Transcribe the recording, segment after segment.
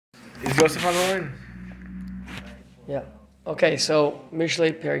Is Yosef on the line? Yeah. Okay, so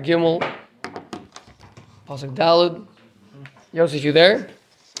Mishlei Per Gimel, Pasuk Dalud. Yosef, you there?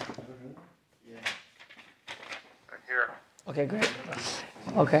 Here. Okay, great.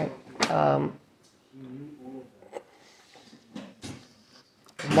 Okay.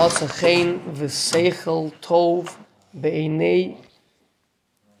 Matzachein v'seichel tov be'enei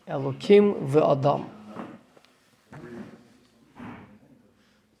Elokim v'Adam.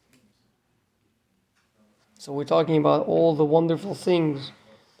 So we're talking about all the wonderful things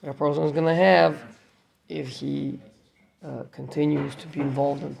that a person is going to have if he continues to be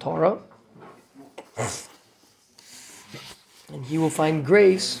involved in Torah. And he will find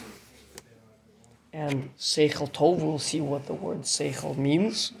grace. And Seichel Tov, we'll see what the word Seichel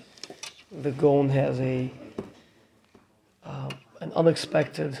means. The Gaon has an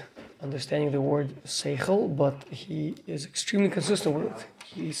unexpected understanding of the word Seichel, but he is extremely consistent with it.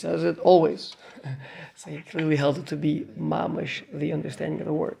 He says it always. So he clearly held it to be mamish, the understanding of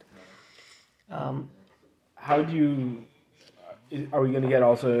the word. How do you? Are we going to get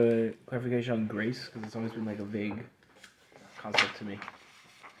also clarification on grace? Because it's always been like a vague concept to me.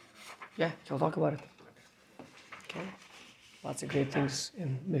 Yeah, he'll talk about it. Okay, lots of great things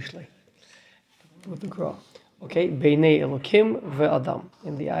in Mishlei with the Gra. Okay, Beinei Elokim ve'Adam,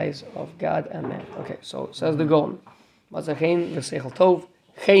 in the eyes of God and man. Okay, so says the Gaon, Mazachein v'Seichel Tov,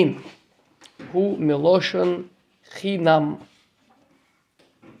 Chein, hu miloshon chinam.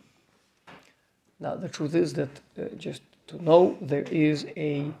 Now the truth is that just to know there is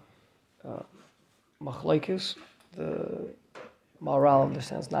a machlokes. The Maharal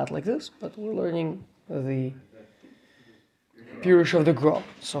understands not like this, but we're learning the Pirush of the Gra.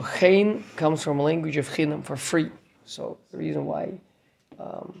 So Chein comes from a language of chinam, for free. So the reason why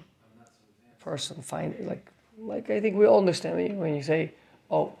a person find like I think we all understand when you say,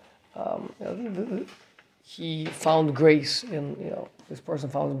 he found grace in this person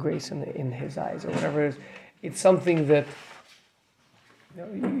found grace in his eyes or whatever it is. It's something that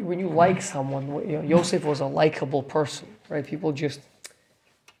when you like someone, Yosef was a likable person, right? People just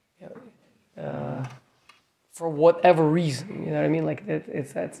for whatever reason, you know what I mean? Like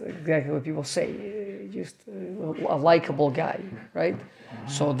that's exactly what people say. Just a likable guy, right?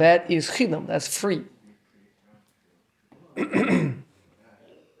 So that is chinam. That's free.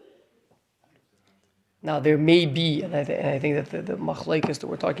 Now there may be, and I think that the machlokes that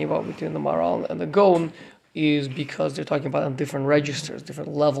we're talking about between the Maharal and the Gaon is because they're talking about on different registers,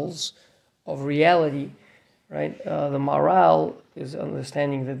 different levels of reality, right? The Maharal is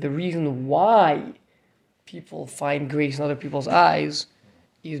understanding that the reason why people find grace in other people's eyes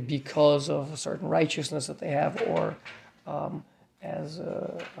is because of a certain righteousness that they have, or as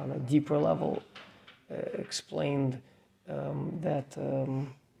on a deeper level explained that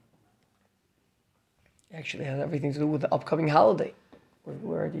actually has everything to do with the upcoming holiday,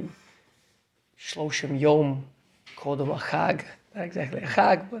 where the Shloshim Yom Kodem Chag, not exactly a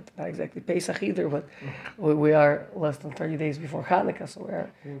Chag, but not exactly Pesach either, but we are less than 30 days before Hanukkah, so we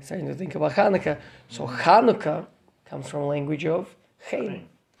are starting to think about Hanukkah. So Hanukkah comes from a language of Chein,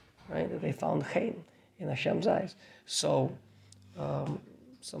 right? That they found Chein in Hashem's eyes. So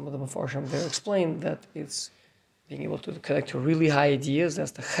some of the Mefarshim there explain that it's being able to connect to really high ideas,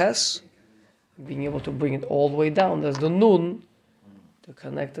 that's the Ches, being able to bring it all the way down, that's the Nun, to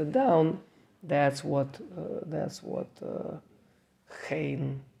connect it down. That's what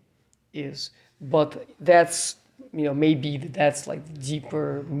Chein is. But that's maybe that's like the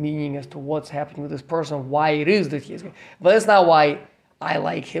deeper meaning as to what's happening with this person, why it is that he is. But that's not why I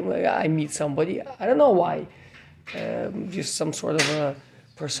like him. I meet somebody, I don't know why. Just some sort of a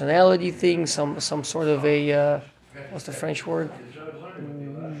personality thing, some sort of a what's the French word?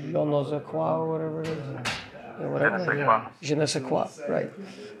 Je ne sais quoi, or whatever it is. Je ne sais quoi, right?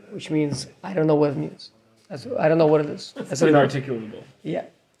 Which means I don't know what it means. I don't know what it is. It's inarticulable. Yeah,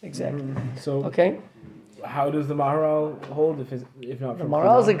 exactly. So Okay. how does the Maharal hold if not The from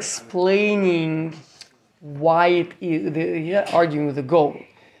Maharal is Chinam? explaining why it is. He's not arguing with the goal.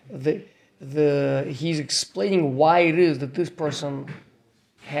 He's explaining why it is that this person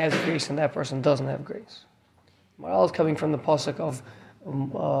has grace and that person doesn't have grace. Maharal is coming from the pasuk of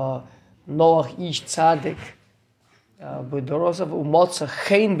Noach ish tzaddik b'dorosav umotza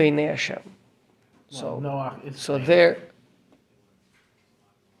chein b'nei Hashem. So there.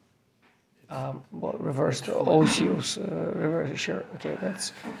 Reverse the Osios, reverse, sure. Okay,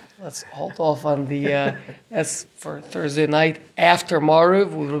 let's hold off on the. That's for Thursday night after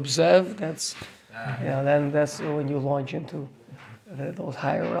Mariv with Reb Zev. Then that's when you launch into those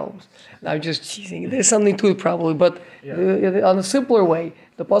higher realms. Now, I'm just teasing. There's something to it probably, but Yeah. on a simpler way,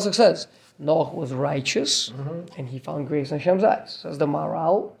 the pasuk says Noach was righteous, and he found grace in Hashem's eyes. Says the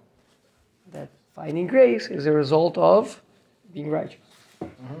Maral that finding grace is a result of being righteous.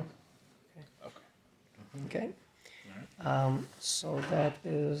 Okay. So that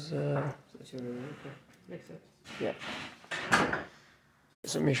is. Makes sense. Yeah.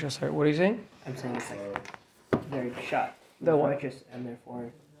 So Misha, sorry, what are you saying? I'm saying it's like very shot. The what? Righteous and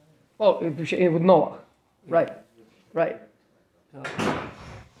therefore. Oh, with Noah. Right.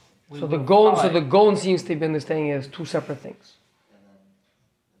 So the Gaon seems to be understanding it as two separate things.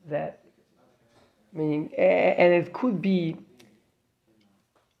 That meaning, and it could be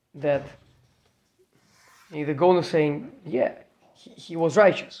that the Gaon is saying, yeah, he was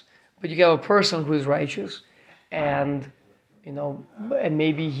righteous, but you have a person who is righteous, and and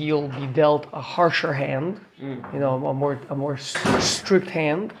maybe he'll be dealt a harsher hand, a more strict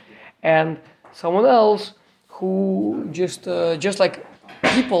hand, and someone else who just like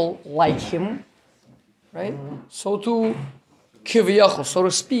people like him, right? So to kiviyachol, so to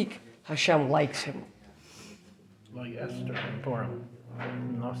speak, Hashem likes him. Like Esther and Purim.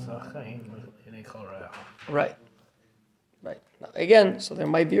 Nafsa chaim in Korah. Right. Now, again, so there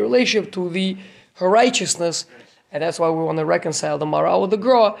might be a relationship to her righteousness, and that's why we want to reconcile the Maral with the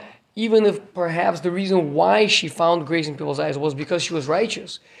Gra, even if perhaps the reason why she found grace in people's eyes was because she was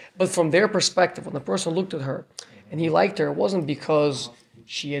righteous. But from their perspective, when the person looked at her and he liked her, it wasn't because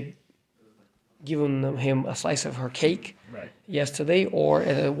she had given him a slice of her cake yesterday, or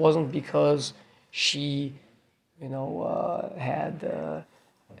it wasn't because she, had,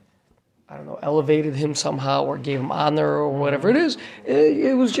 elevated him somehow or gave him honor or whatever it is.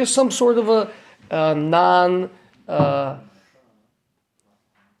 It was just some sort of a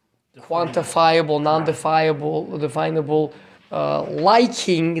quantifiable, definable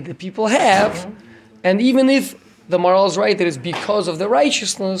liking that people have. And even if the Maral is right that it's because of the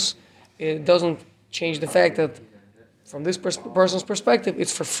righteousness, it doesn't change the fact that from this person's perspective,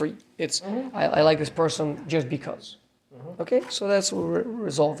 it's for free. It's I like this person just because. Okay, so that's what we're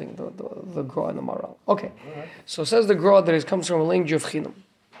resolving the Gra and the Maral. Okay, so says the Gra that it comes from a language of Chinam.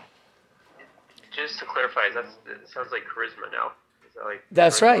 Just to clarify, it sounds like charisma now. Is that like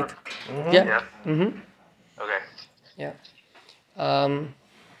That's charisma? right. Yeah. Yeah. Mm-hmm. Okay. Yeah.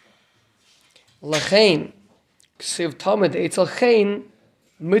 Lachain, ksiv tamid etzel chain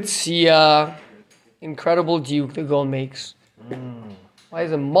mitzia. Incredible duke the Gaon makes. Why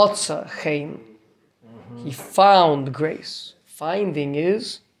is it motza chain? He found grace. Finding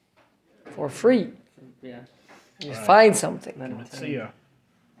is for free. Yeah. You find something. Mitzia.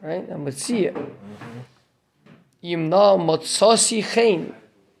 Right? A mitzia. Imna motzasi chain.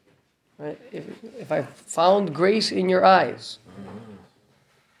 Right? If I found grace in your eyes.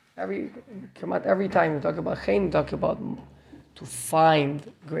 Every time you talk about chain, you talk about to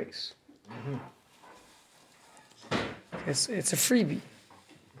find grace. It's a freebie.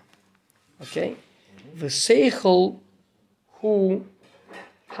 Okay? V'seichel hu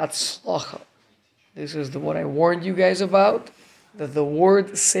hatzlacha. This is what I warned you guys about. That the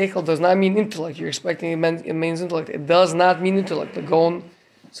word seichel does not mean intellect. You're expecting it means intellect. It does not mean intellect. The Gaon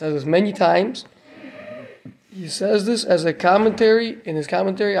says this many times. He says this as a commentary, in his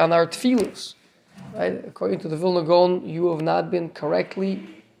commentary on our tefillos. Right? According to the Vilna Gaon, you have not been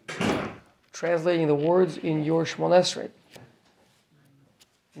correctly translating the words in your Shmon Esrei.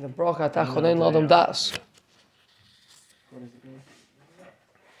 In the bracha Tachonein L'Adam Das.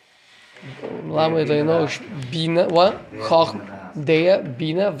 Lamed Leinosh Bina, what? Chach Dea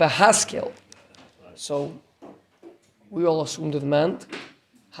Bina V'Haskel. So we all assumed it meant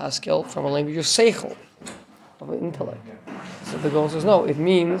Haskel from a language of Seichel, of intellect. So the Gaon says no, it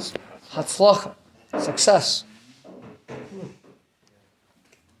means Hatzlacha, success.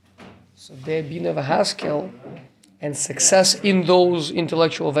 So Dea Bina V'Haskel, and success in those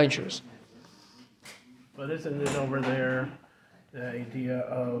intellectual ventures. But isn't it over there the idea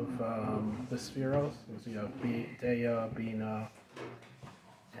of the spheros? You have Dea, Bina,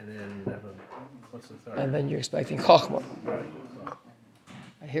 and then you have what's the third? And then you're expecting Chochmah. Right.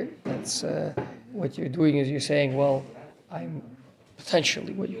 I hear. That's what you're doing is you're saying, well, I'm familiar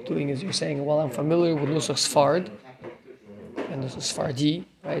with Nusach Sfard, and this is Sfardi,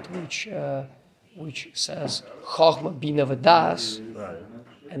 right, which says Chochmah Bina V'Das, Right.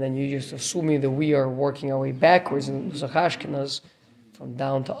 and then you're just assuming that we are working our way backwards in Nusach Ashkenaz from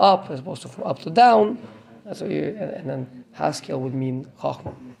down to up as opposed to from up to down. That's what and then Haskel would mean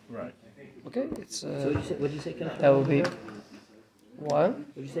Chochmah. Right. Okay, it's So what did you say comes from? that would be what?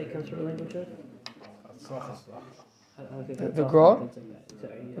 What did you say comes from a language of? Hatzlacha. I don't think The- that's the all Gra? things like that.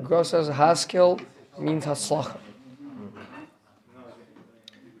 Sorry, The yeah. Gra says Haskel means Hatzlacha.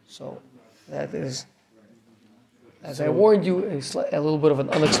 So that is, as I warned you, a little bit of an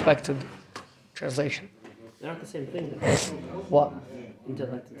unexpected translation. They're not the same thing. What?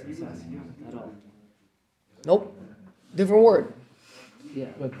 Intellect and success at all. Nope. Different word. Yeah.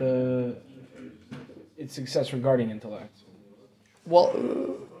 But it's success regarding intellect. Well,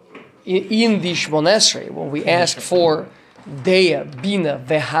 in the Shmon Esrei, when we ask for Deya, Bina,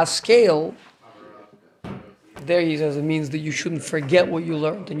 Vehaskel, there he says it means that you shouldn't forget what you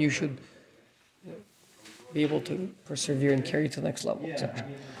learned and you should be able to persevere and carry it to the next level, etc.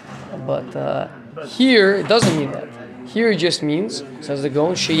 But here, it doesn't mean that. Here it just means, says the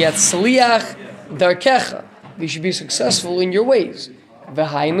Gaon, Sheyatzliach darkecha. You should be successful in your ways.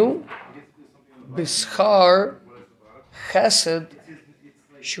 V'hainu b'schar chesed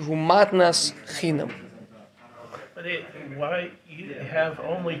shehu matnas chinam. But why you have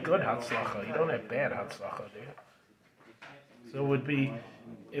only good hatzlacha? You don't have bad hatzlacha, do you? So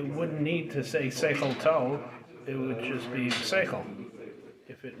it wouldn't need to say seichel tov. It would just be seichel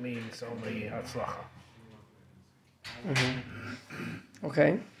if it means only hatzlacha.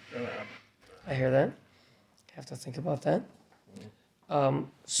 Okay, I hear that. Have to think about that.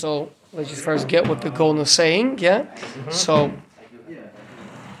 So let's just first get what the Gaon is saying, yeah? So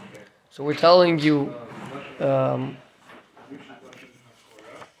we're telling you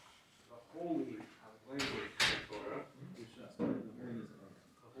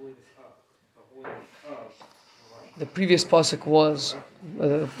the previous pasuk was,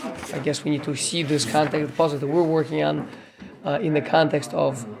 I guess we need to see this context, the pasuk that we're working on in the context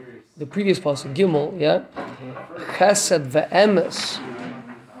of the previous pasuk, Gimel, yeah? Chesed ve'emes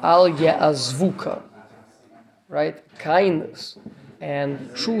al ye'azvuka, right? Kindness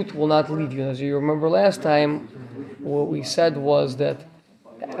and truth will not leave you. As you remember last time, what we said was that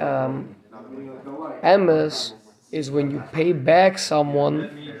emes is when you pay back someone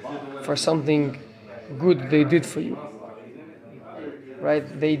for something good they did for you, right?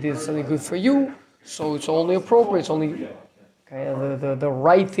 They did something good for you, so it's only appropriate, it's only kind of the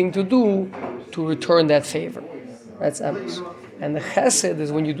right thing to do to return that favor. That's emes. And the chesed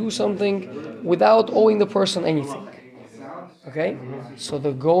is when you do something without owing the person anything. Okay? So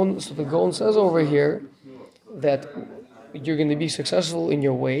the Gaon says over here that you're going to be successful in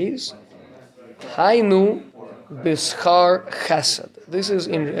your ways. Hainu b'schar chesed. This is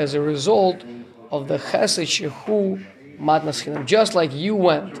as a result of the chesed shehu matnas chinam. Just like you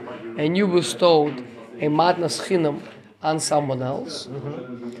went and you bestowed a matnas chinam on someone else.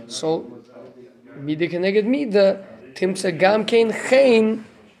 So, mida keneged mida, timse gam kein chen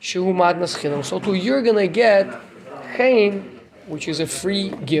shehu matnas chinam. So too, you're going to get chen, which is a free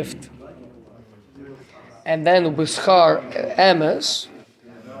gift. And then b'schar emes,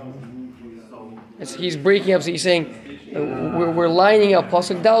 he's breaking up, so he's saying, we're lining up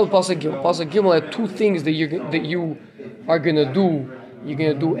pasuk dal, pasuk gimel. Pasuk gimel are two things that you are gonna do. You're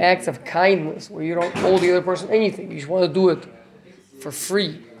gonna do acts of kindness where you don't owe the other person anything. You just want to do it for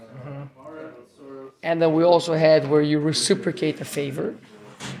free. And then we also had where you reciprocate a favor,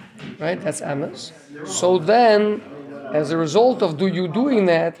 right? That's emes. So then, as a result of you doing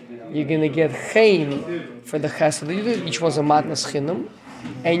that, you're gonna get chen for the chesed that you did. Each was a matnas chinam,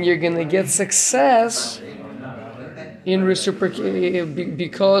 and you're gonna get success in reciprocate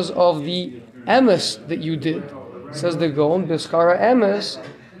because of the emes that you did. Says the Gaon, b'schara emes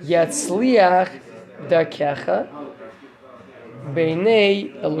yatzliach darkecha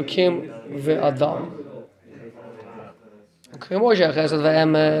beinei elokim ve'adam. כמו שהחסד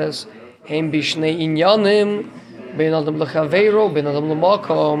והאמס הם בשני עניינים בין אדם לחברו, בין אדם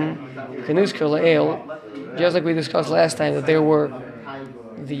למקום, כנזכר לאל. Just like we discussed last time, that there were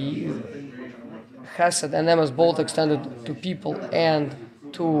the chesed and emes both extended to people and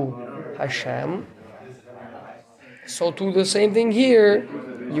to Hashem. So to the same thing here,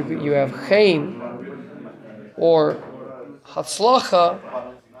 you have chen or hatzlacha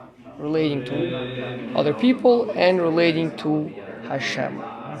relating to other people and relating to Hashem.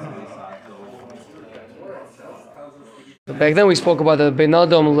 Back then we spoke about the ben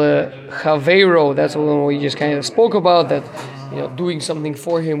adam lechaveiro. That's what we just kind of spoke about, that doing something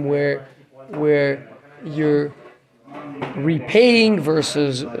for him where you're repaying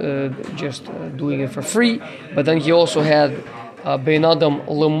versus just doing it for free. But then he also had ben adam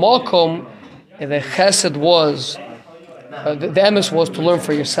lemakom, and the chesed was the emes was to learn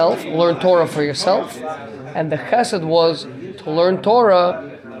for yourself, learn Torah for yourself, and the chesed was to learn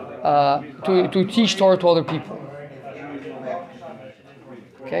Torah, to teach Torah to other people.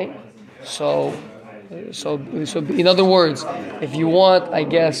 Okay, so So in other words, if you want, I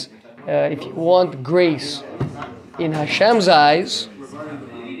guess, if you want grace in Hashem's eyes,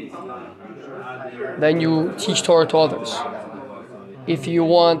 then you teach Torah to others. If you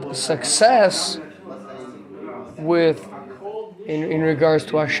want success in regards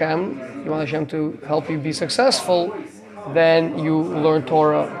to Hashem, you want Hashem to help you be successful, then you learn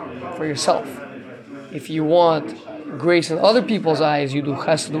Torah for yourself. If you want grace in other people's eyes, you do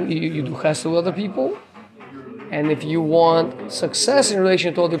chesed, you do chesed with other people. And if you want success in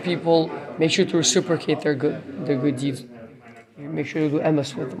relation to other people, make sure to reciprocate their good deeds. You make sure to do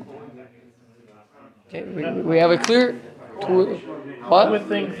emes with them. Okay, we have it clear? I would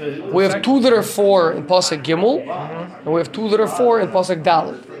think that We have 2 that are 4 in Pasuk Gimel, and we have 2 that are 4 in Pasuk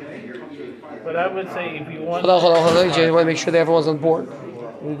Dalet. but I would say if you want Hold on. I just want to make sure that everyone's on board.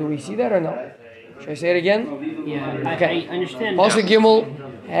 Do we see that or no? Should I say it again? Yeah, Okay. I understand. Pasuk Gimel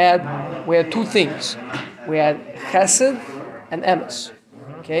we had 2 things. We had Chesed and Emes.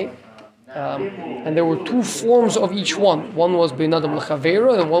 Okay? And there were 2 forms of each one. One was Bein Adam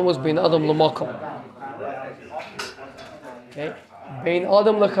L'Chavera and one was Bein Adam L'Makom. Okay? Bein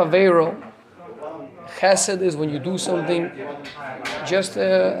Adam L'Chavera, Chesed is when you do something, just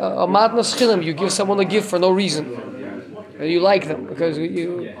a matnas chilim. You give someone a gift for no reason. You like them because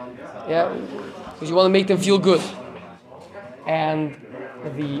you want to make them feel good. And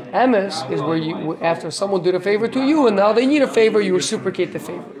the emes is where you, after someone did a favor to you and now they need a favor, you reciprocate the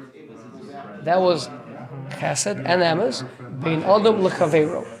favor. That was chesed and emes. Bein Adam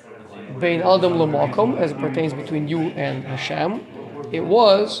L'Chavero, Bein Adam L'Makom, as it pertains between you and Hashem. It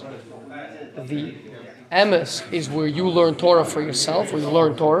was the emes is where you learn Torah for yourself, where you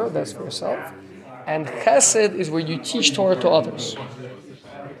learn Torah, that's for yourself. And chesed is where you teach Torah to others.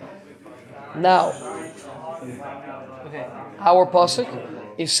 Now, our pasuk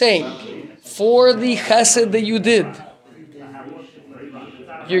is saying, for the chesed that you did,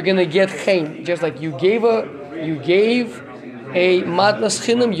 you're gonna get chen. Just like you gave a matnas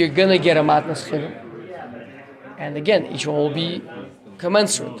chinam, you're gonna get a matnas chinam. And again, each one will be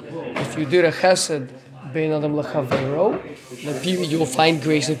commensurate. If you did a chesed bein adam l'chavero, you'll find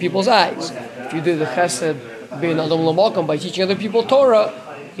grace in people's eyes. If you did a chesed bein adam l'makom by teaching other people Torah,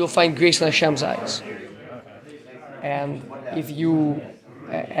 you'll find grace in Hashem's eyes. And if you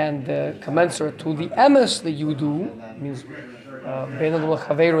commensurate to the emes that you do, means bein adam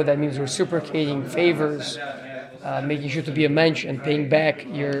l'chavero, that means reciprocating favors, making sure to be a mensch and paying back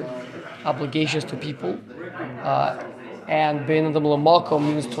your obligations to people. And bein adam l'makom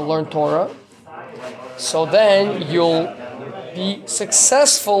means to learn Torah. So then you'll be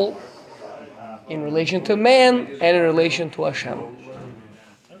successful in relation to man and in relation to Hashem.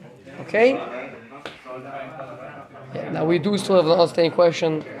 Okay? Yeah, now we do still have an outstanding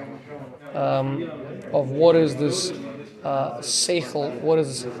question of what is this seichel, what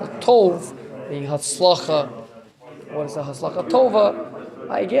is this tov, being hatzlacha, what is the hatzlacha tova?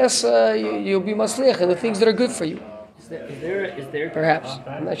 I guess you'll be matzliach in the things that are good for you. Is there Perhaps.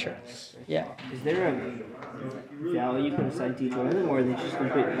 I'm not sure. Yeah. Is there a value you can assign to each one of them, or are they just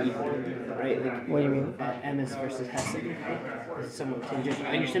completely equal? Right? Like, What do you mean? Emes versus Hesed. Is somewhat contingent.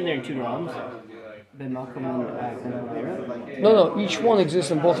 I understand they're in 2 realms. Ben Malcolm and Ben Avera. No, each one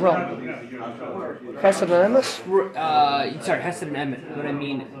exists in both realms. Chesed and emes? Sorry, Hesed and Emet. What I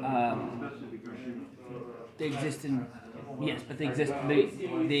mean, they exist in. Yes, but they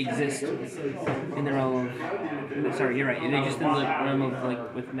exist in the realm of. Sorry, you're right. They exist in the realm of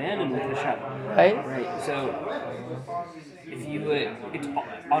like with man and with Hashem. Right? Right. So, if you, it's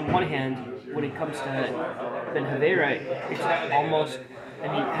on one hand, when it comes to Ben Havera, it's almost. I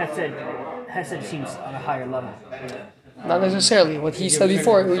mean, Hesed seems on a higher level. Not necessarily. What he said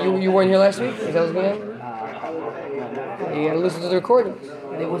before, you weren't here last week? Is that what's going on? You gotta listen to the recording.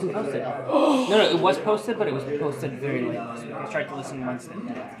 It wasn't posted. No, it was posted, but it was posted very late last week. I tried to listen Wednesday.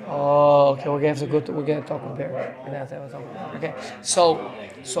 Oh, okay. We're gonna have to we're gonna talk with Bear. We're gonna have to talk with Bear. Okay. So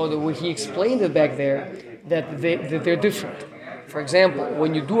he explained it back there that they're different. For example,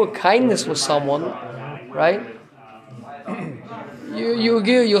 when you do a kindness with someone, right?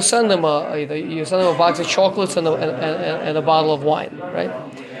 You'll send them a box of chocolates and a bottle of wine, right?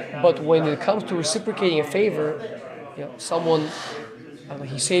 But when it comes to reciprocating a favor, someone,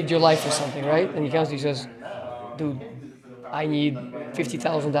 he saved your life or something, right? And he comes to you and says, dude, I need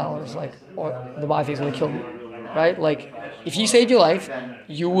 $50,000, like, or the mafia is going to kill me, right? Like, if he saved your life,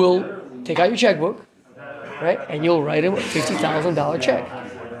 you will take out your checkbook, right? And you'll write him a $50,000 check.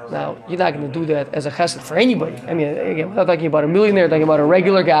 Now, you're not going to do that as a chesed for anybody. I mean, again, we're not talking about a millionaire, we're talking about a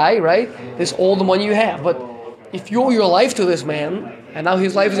regular guy, right? This is all the money you have. But if you owe your life to this man, and now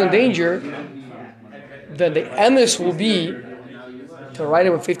his life is in danger, then the emes will be to write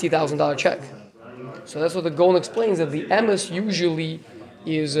him a $50,000 check. So that's what the Gaon explains, that the emes usually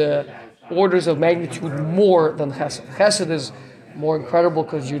is orders of magnitude more than chesed. Chesed is more incredible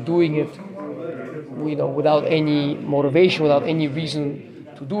because you're doing it, without any motivation, without any reason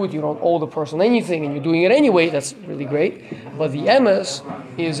to do it. You don't owe the person anything, and you're doing it anyway. That's really great. But the emes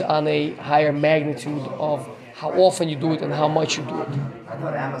is on a higher magnitude of how often you do it and how much you do it. I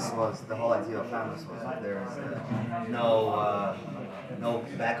thought Amos was, the whole idea of Amos was that there is no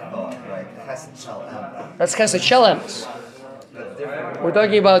back thought, right? Chesed shel em. That's chesed shel emes. That's different. We're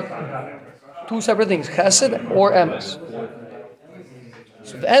talking about two separate things, chesed or emes.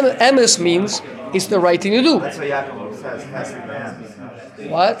 So the emes means it's the right thing to do. That's what Yaakov says, chesed em.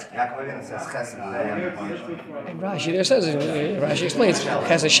 What? Yaakov again says chesed em. And Rashi there says, Rashi explains,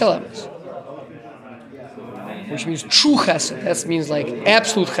 chesed shel emes. Which means true chesed. That means like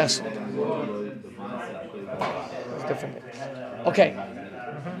absolute chesed. It's different. Okay.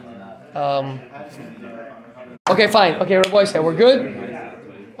 Okay, fine. Okay, Rabbi said we're good.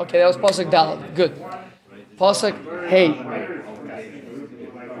 Okay, that was pasuk Daled. Good. Pasuk Hey.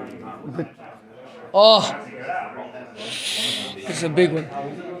 Oh, this is a big one.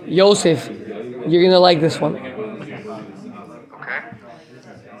 Yosef, you're gonna like this one. Okay.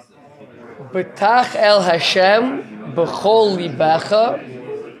 Betach el Hashem b'chol libecha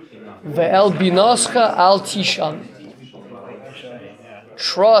ve'el binoscha al tishan.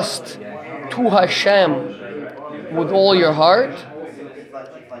 Trust to Hashem with all your heart,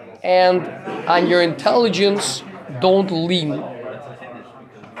 and on your intelligence don't lean.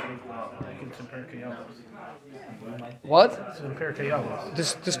 It's in Pirkei Avos. What? It's in Pirkei Avos.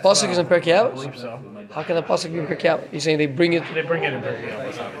 This pasuk is in Pirkei I Avos? believe so. How can the pasuk be in Pirkei Avos? You're saying they bring it They bring it in Pirkei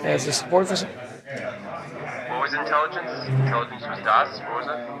Avos. as a support for? What was intelligence? Intelligence was Das. What was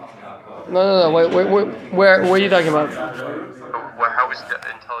it? No. Where are you talking about? How was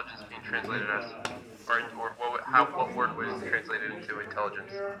intelligence being translated as? What word was translated into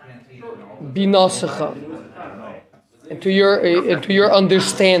intelligence? Binasacha. Into your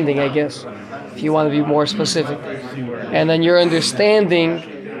understanding, I guess, if you want to be more specific. And then your understanding,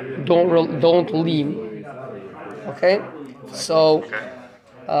 don't lean. Okay? So,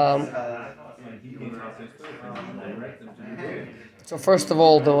 so first of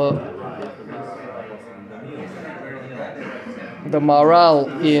all, the Maral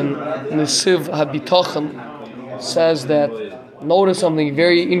in Nesiv HaBitachon says that, notice something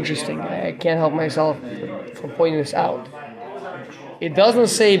very interesting. I can't help myself from pointing this out. It doesn't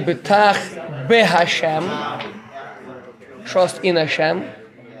say Betach BeHashem, trust in Hashem.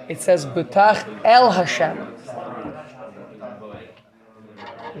 It says Betach El Hashem.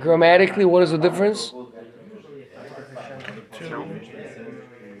 Grammatically, what is the difference?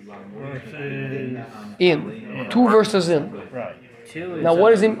 In. Two verses in. Right. Two is Now,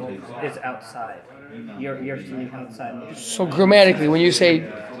 what is it? It's outside. You're sitting outside. So grammatically, when you say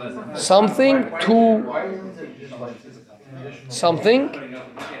something to something,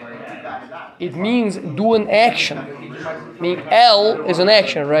 it means do an action. I mean, L is an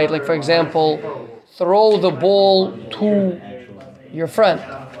action, right? Like, for example, throw the ball to your friend,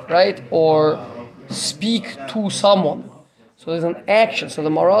 right? Or speak to someone. So there's an action. So the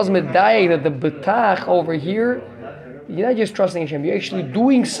Maraz Medayek that the Betach over here, you're not just trusting Hashem, you're actually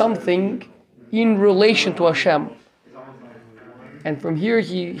doing something in relation to Hashem. And from here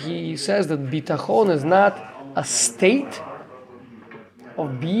he says that bitachon is not a state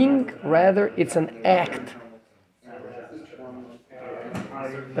of being, rather it's an act.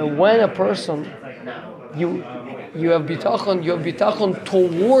 That when a person, you have bitachon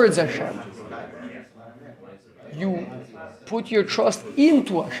towards Hashem. You put your trust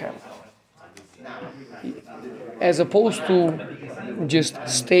into Hashem. As opposed to just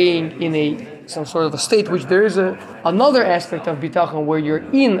staying in some sort of a state, which there is another aspect of bitachon where you're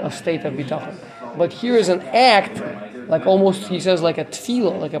in a state of bitachon. But here is an act, like almost, he says, like a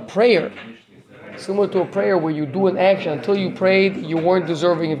tefillah, like a prayer. Similar to a prayer where you do an action. Until you prayed, you weren't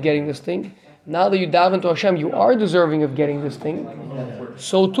deserving of getting this thing. Now that you daven to Hashem, you are deserving of getting this thing.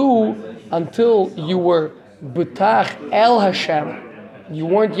 So too, until you were betach el Hashem, you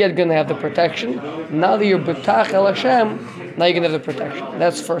weren't yet going to have the protection. Now that you're betach el Hashem, now you're going to have the protection.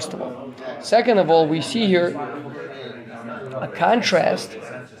 That's first of all. Second of all, we see here a contrast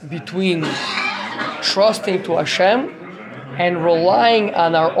between trusting to Hashem and relying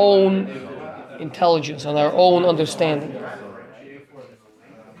on our own intelligence, on our own understanding.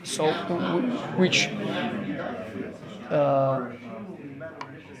 So, which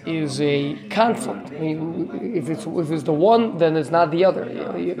is a conflict. I mean, if it's the one, then it's not the other.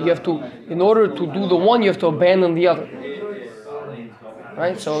 You have to, in order to do the one, you have to abandon the other.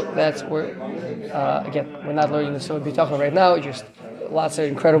 Right? So that's where, again, we're not learning the Sod Bitachon right now. Just lots of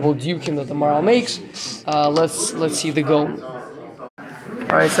incredible duking that the Maral makes. Let's see the Gaon.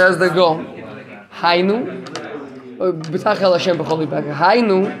 All right, says the Gaon. Hainu Bitachel Hashem b'chol libaka.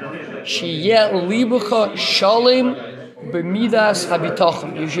 Hainu sheyeh libecha shalem b'midas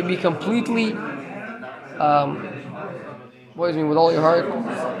habitachon. You should be completely. What does it mean? With all your heart?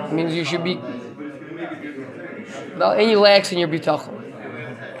 It means you should be without any lacks in your bitachon.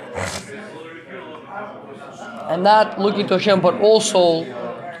 And not looking to Hashem, but also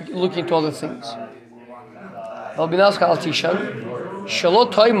looking to other things. A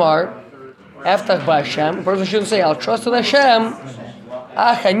person shouldn't say, I'll trust in Hashem,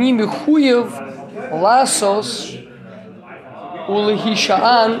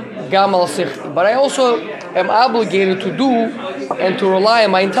 but I also am obligated to do and to rely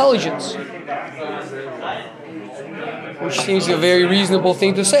on my intelligence. Which seems a very reasonable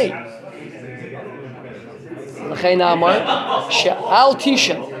thing to say.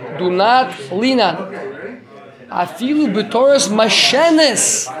 Do not lean on it. Afilu b'toras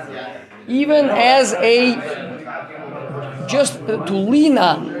mashenes, even as just to lean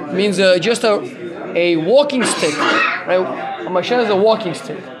on means just a walking stick, right? A mashen is a walking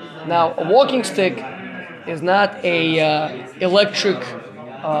stick. Now, a walking stick is not a electric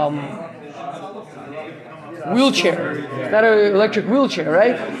wheelchair. It's not an electric wheelchair,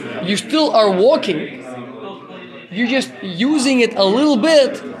 right? You still are walking. You're just using it a little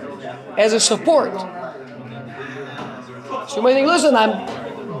bit as a support. So you might think, listen, I'm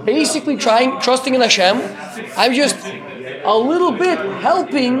basically trusting in Hashem. I'm just a little bit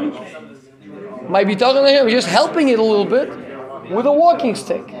helping my bitachon Hashem, just helping it a little bit with a walking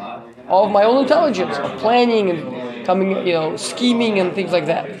stick of my own intelligence, of planning and coming, scheming and things like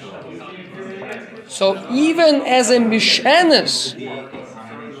that. So even as a mishenes,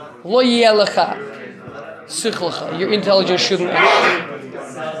 lo yelecha sichlecha, your intelligence shouldn't act.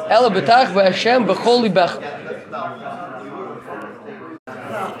 Ela betach b'Hashem b'chol libach.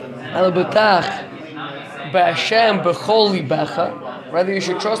 Ela betach b'Hashem b'chol libacha. Rather, you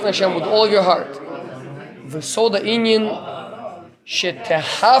should trust in Hashem with all your heart. V'soda inyan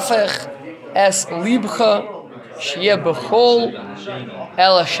shetehafech es libcha sheyeh b'chol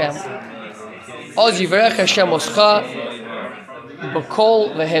el Hashem. Oz yivrech Hashem oscha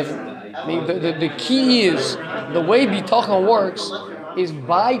b'kol leheven. I mean, the key is, the way bitachon works is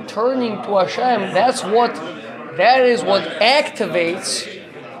by turning to Hashem. That is what activates,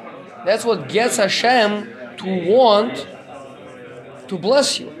 that's what gets Hashem to want to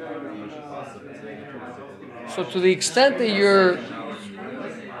bless you. So to the extent that you're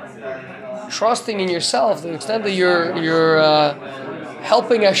trusting in yourself, the extent that you're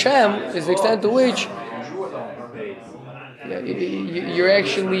helping Hashem, is the extent to which you're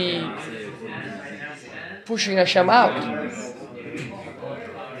actually pushing Hashem out.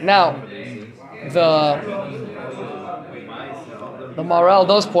 Now, the Maharal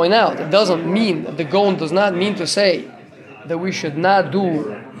does point out, it doesn't mean, the Gaon does not mean to say that we should not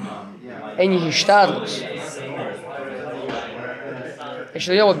do any hishtadlus.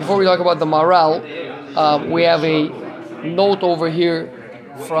 Actually, before we talk about the Maharal, we have a note over here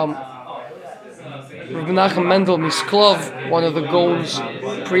from Rav Menachem Mendel Misklov, one of the Gaon's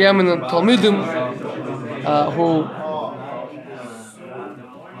preeminent Talmidim, who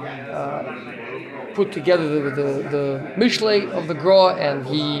put together the Mishlei of the Gra, and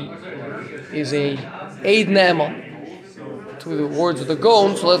he is a Eid Ne'eman to the words of the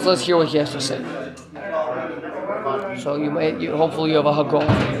Gaon. So let's hear what he has to say. So hopefully you have a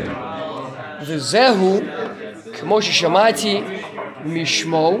Haggadah. V'zehu k'mo sheshamati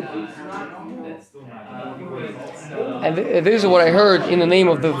mishmo. And this is what I heard in the name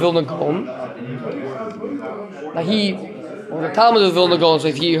of the Vilna Gaon. Now the Talmud of Vilna Gaon, so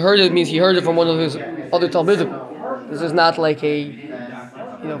if he heard it, means he heard it from one of his other Talmidim. This is not like a,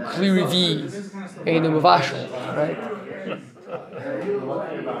 Klirivi in a Mavashal, right?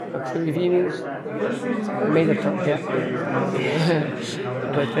 Klirivi means made up term, yeah.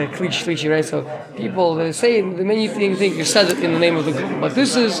 But Klish, right? So people, they say the many things you said it in the name of the Gaon. But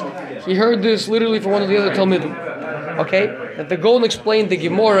he heard this literally from one of the other Talmidim. Okay? That the Gaon explained the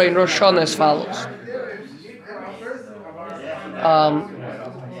Gemara in Rosh Hashanah as follows.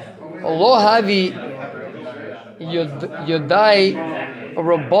 Lo havi yodai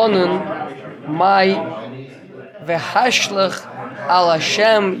rabbanon mai v'hashlech al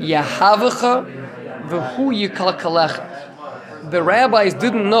Hashem yahavecha v'hu yikalkalecha. the rabbis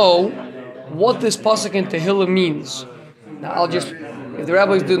didn't know what this pasuk in Tehillim means. Now, if the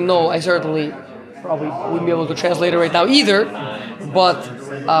rabbis didn't know, I certainly probably wouldn't be able to translate it right now either, but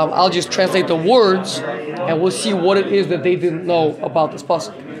I'll just translate the words and we'll see what it is that they didn't know about this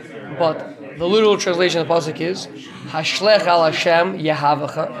pasuk. But the literal translation of the pasuk is Hashlech al Hashem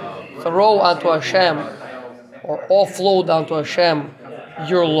Yehavacha, throw onto Hashem or offload onto Hashem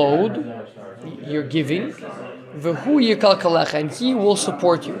your load, your giving, V'hu yikalkalecha, and He will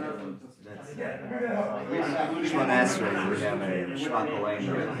support you. Shmon Esrei, we have a Shema Kohen.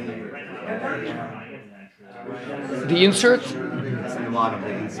 The insert It's in the bottom of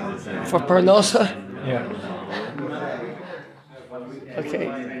the insert. for Parnosa. Yeah. Okay,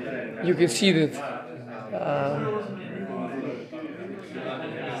 you can see that.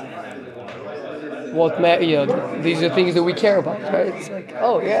 These are things that we care about, right? It's like,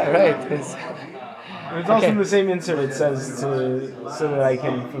 oh yeah, right. It's also Okay. in the same insert. It says so that I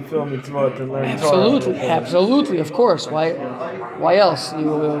can fulfill mitzvot and learn Absolutely, Torah. absolutely, of course. Why else? You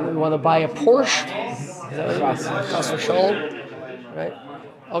want to buy a Porsche? Chas v'sholom, right?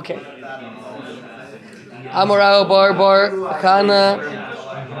 Okay. Amorao bar Chana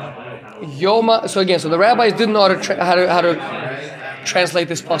Yoma. So the rabbis didn't know how to translate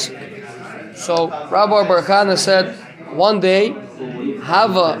this pasuk. So Rabbi Bar Chana said, one day,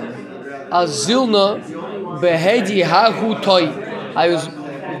 Hava Azilna behedi hahu toy. I was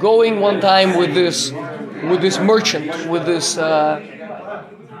going one time with this merchant, with this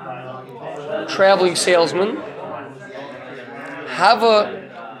traveling salesman. Hava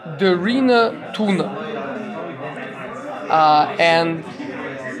derina tuna, and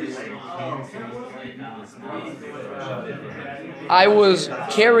I was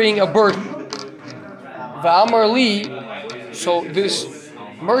carrying a burden. Va'amar li, so this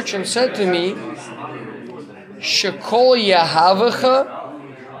merchant said to me, Shekol Yahavacha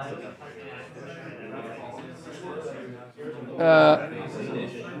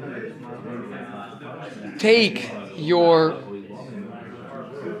take your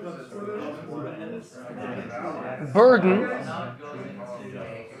burden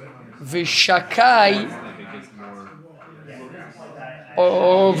Vishakai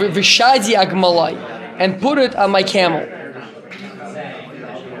or Vishadi Agmalai and put it on my camel.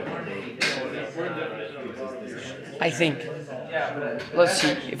 I think. Let's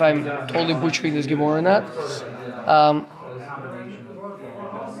see if I'm totally butchering this Gemara or not.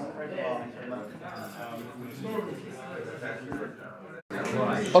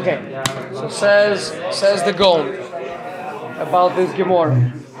 Okay, so says the Gaon about this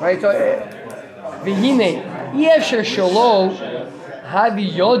Gemara, right? So, V'hine yefsher shelo havi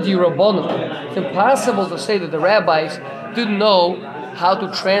yodi rabbanon. It's impossible to say that the rabbis didn't know how to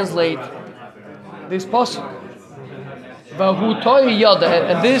translate this pasuk.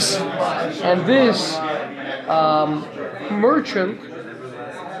 And this merchant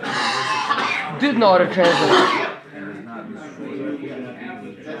did know how to translate it.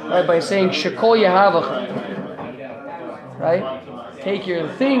 Right, by saying Shekol Yahavacha. Right? Take your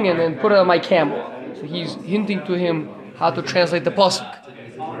thing and then put it on my camel. So he's hinting to him how to translate the pasuk.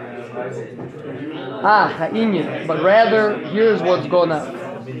 Ha'inyan. But rather, here's what's going on.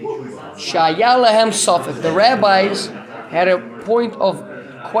 Shaya lahem safek. The rabbis had a point of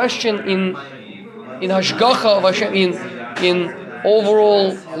question in hashgacha of Hashem, in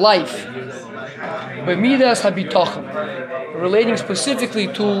overall life. B'midas habitachon, relating specifically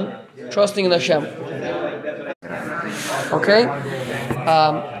to trusting in Hashem. Okay?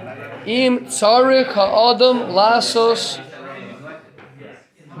 Im tzarich ha'adam lasos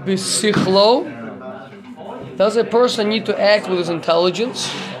b'sichlo. Does a person need to act with his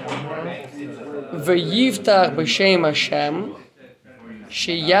intelligence? V'yivtach b'shem Hashem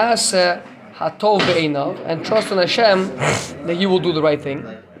sheyase hatov be'einav, and trust in Hashem that He will do the right thing.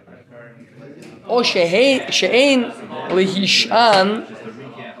 O she'ein lehishan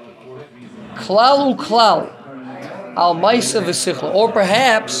klal uklal al ma'isa v'sichlo, or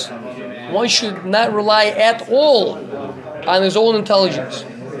perhaps one should not rely at all on his own intelligence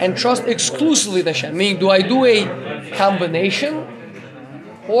and trust exclusively in Hashem. Meaning, do I do a combination,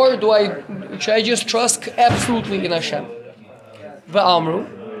 or should I just trust absolutely in Hashem? V'amru.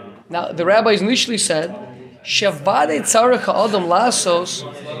 Now, the rabbis initially said, Shavade tzarech ha'adam lasos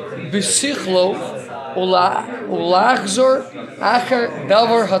b'sichlo ulachzor achar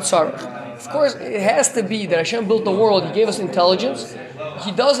davar hatzarech. Of course, it has to be that Hashem built the world. He gave us intelligence.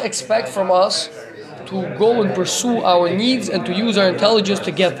 He does expect from us to go and pursue our needs and to use our intelligence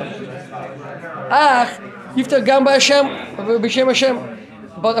to get them. Yiftach gam b'Hashem b'shem Hashem.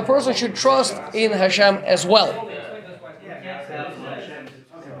 But a person should trust in Hashem as well.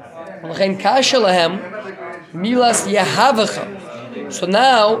 ולכן קשה להם מיlas יהבך. So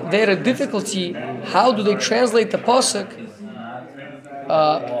now they had a difficulty. How do they translate the pasuk?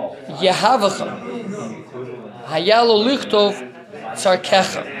 Yehavecha. Hayalo lichtov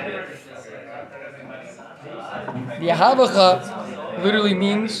tzarkecha. Yehavecha literally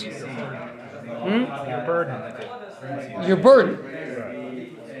means your burden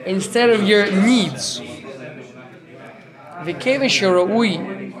instead of your needs. V'keven sharaui.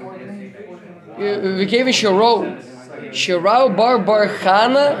 V'keven sharou. Shirau bar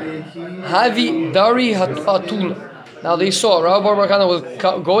Chana Havi Dari Hatuna. Now they saw Rav bar Chana was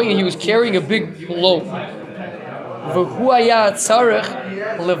going and he was carrying a big load. V'hu haya tzarech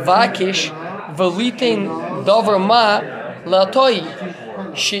levakish v'litein davar ma latoi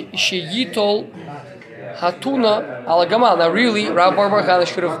sheyitol hatuna alagama. Now really, Rav bar Chana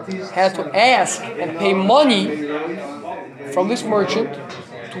should have had to ask and pay money from this merchant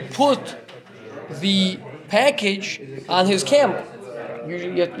to put the package on his camel.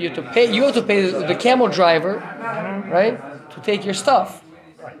 Usually you have to pay. You have to pay the camel driver, right, to take your stuff.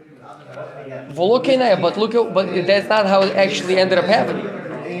 But that's not how it actually ended up happening.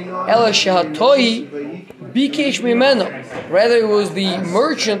 Rather, it was the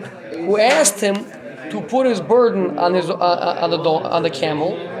merchant who asked him to put his burden on his on the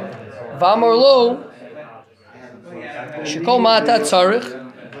camel. V'amar lo, shekol ma'ata tzarich.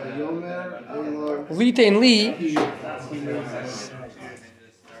 Litain li,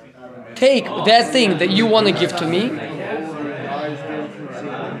 take that thing that you want to give to me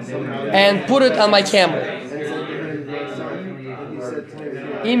and put it on my camel.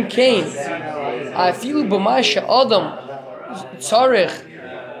 Im kain, afilu b'masha adam tzarich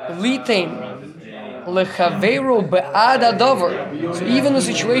litain lechaveiro be'ad adavar. So even the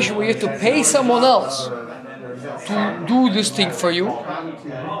situation where you have to pay someone else to do this thing for you.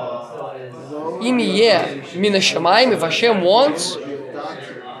 If Hashem wants,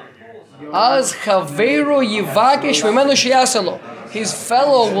 as Chaveiro Yivakesh Mimenu Sheyaselo, his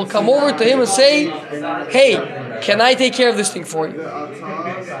fellow will come over to him and say, "Hey, can I take care of this thing for you?"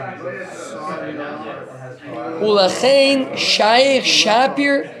 Ulachein Shaykh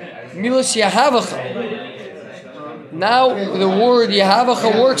Shapir Milos Yahavacha. Now the word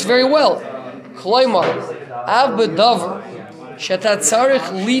Yahavacha works very well. Chloimar Abbedavar Shetat Tzarich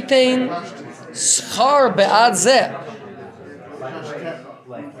Litain. Schar be'ad zeh.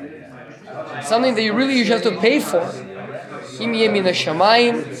 Something that you really have to pay for. Im yemin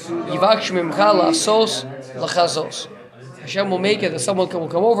hashamayim yivakshu mimcha la'asos l'chazos. Hashem will make it that someone will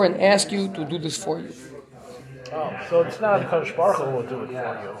come over and ask you to do this for you. Oh, so it's not Kadosh Baruch Hu will do it for you.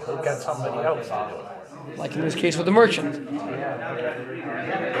 He'll get somebody else to do it. Like in this case with the merchant.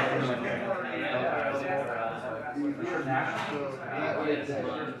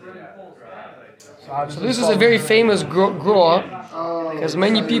 So this is a very famous groa, because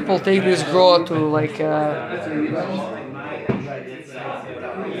many people take this groa to like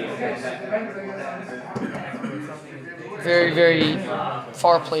very, very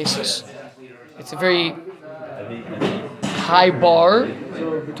far places. It's a very high bar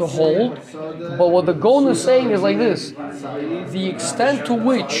to hold, but what the Gaon is saying is like this: the extent to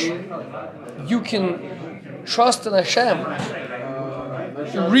which you can trust in Hashem,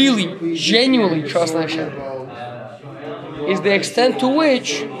 really, genuinely trust in Hashem, is the extent to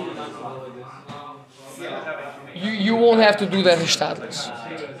which you won't have to do that hishtadlus.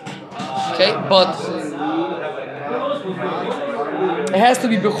 Okay, but it has to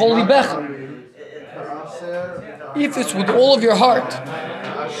be b'chol libecha. If it's with all of your heart,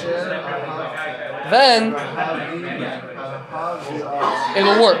 then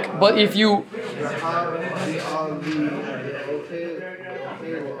it'll work. But if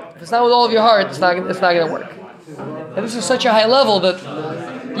it's not with all of your heart, it's not going to work. And this is such a high level that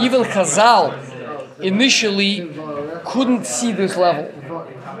even Chazal initially couldn't see this level.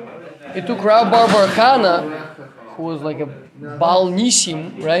 It took Rav bar Chana, who was like a Baal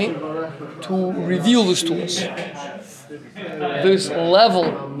Nisim, right, to reveal this to us. This level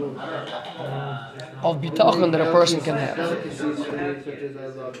of bitachon that a person can have.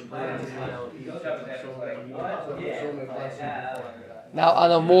 Now,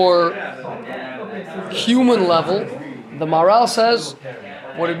 on a more human level, the Maharal says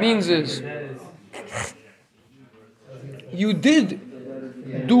what it means is you did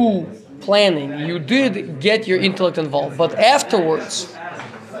do planning, you did get your intellect involved, but afterwards,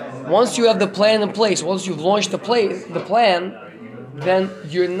 once you have the plan in place, once you've launched the plan, then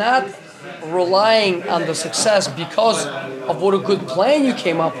you're not relying on the success because of what a good plan you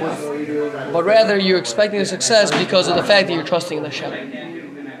came up with, but rather you're expecting the success because of the fact that you're trusting in Hashem.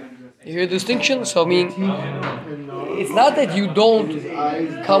 You hear the distinction? So I mean, it's not that you don't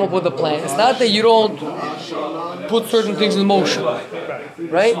come up with a plan. It's not that you don't put certain things in motion,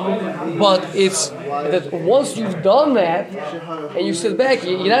 right? But it's that once you've done that and you sit back,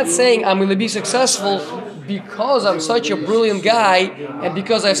 you're not saying I'm going to be successful because I'm such a brilliant guy and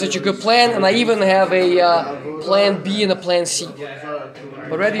because I have such a good plan and I even have a plan B and a plan C.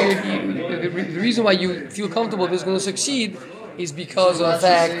 But rather, the reason why you feel comfortable this is going to succeed is because of the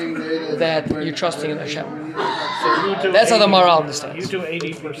fact that you're trusting in Hashem. So you do That's how the 80 Maharal understands. You do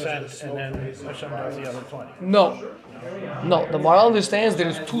 80%, and then Hashem does the other 20. No. The Maharal understands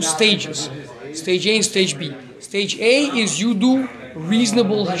there's two stages. Stage A and stage B. Stage A is you do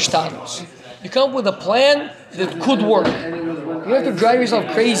reasonable hishtadlus. You come up with a plan that could work. You don't have to drive yourself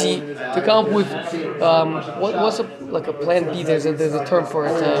crazy to come up with what's a plan B. There's a term for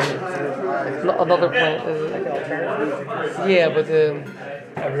it. Another plan. Yeah, but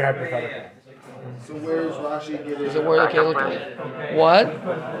Every hypothetical. So where's Rashi getting? is it word? Okay, look. What?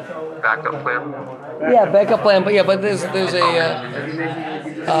 Backup plan. Yeah, backup plan. But there's a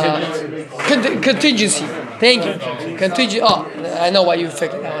contingency. Thank you. Contingent. Oh, I know why you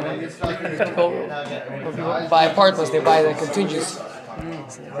figured that one out. When people buy apartments, they buy the contingency.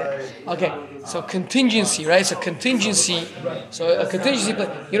 Okay, so contingency, right? So contingency. So a contingency plan.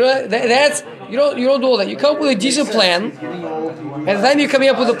 You know that's you don't do all that. You come up with a decent plan, and the time you're coming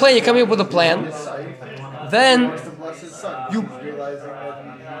up with a plan, you're coming up with a plan. Then you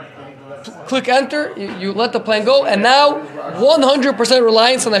click enter. You let the plan go, and now 100%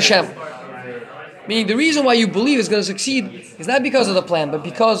 reliance on Hashem. Meaning the reason why you believe it's going to succeed is not because of the plan, but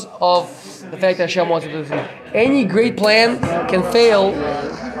because of the fact that Hashem wants it to succeed. Any great plan can fail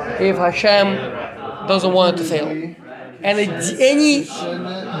if Hashem doesn't want it to fail. And any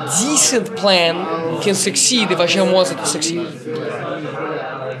decent plan can succeed if Hashem wants it to succeed.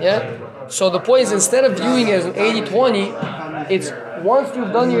 Yeah? So the point is, instead of viewing it as an 80-20, it's once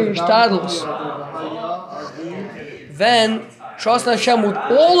you've done your hishtadlus, then trust Hashem with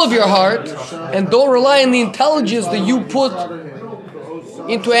all of your heart and don't rely on the intelligence that you put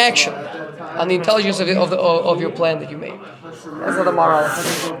into action, on the intelligence of your plan that you made. That's what the Maharal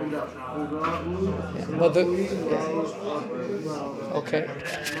is. Okay.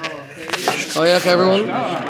 Oh yeah, everyone.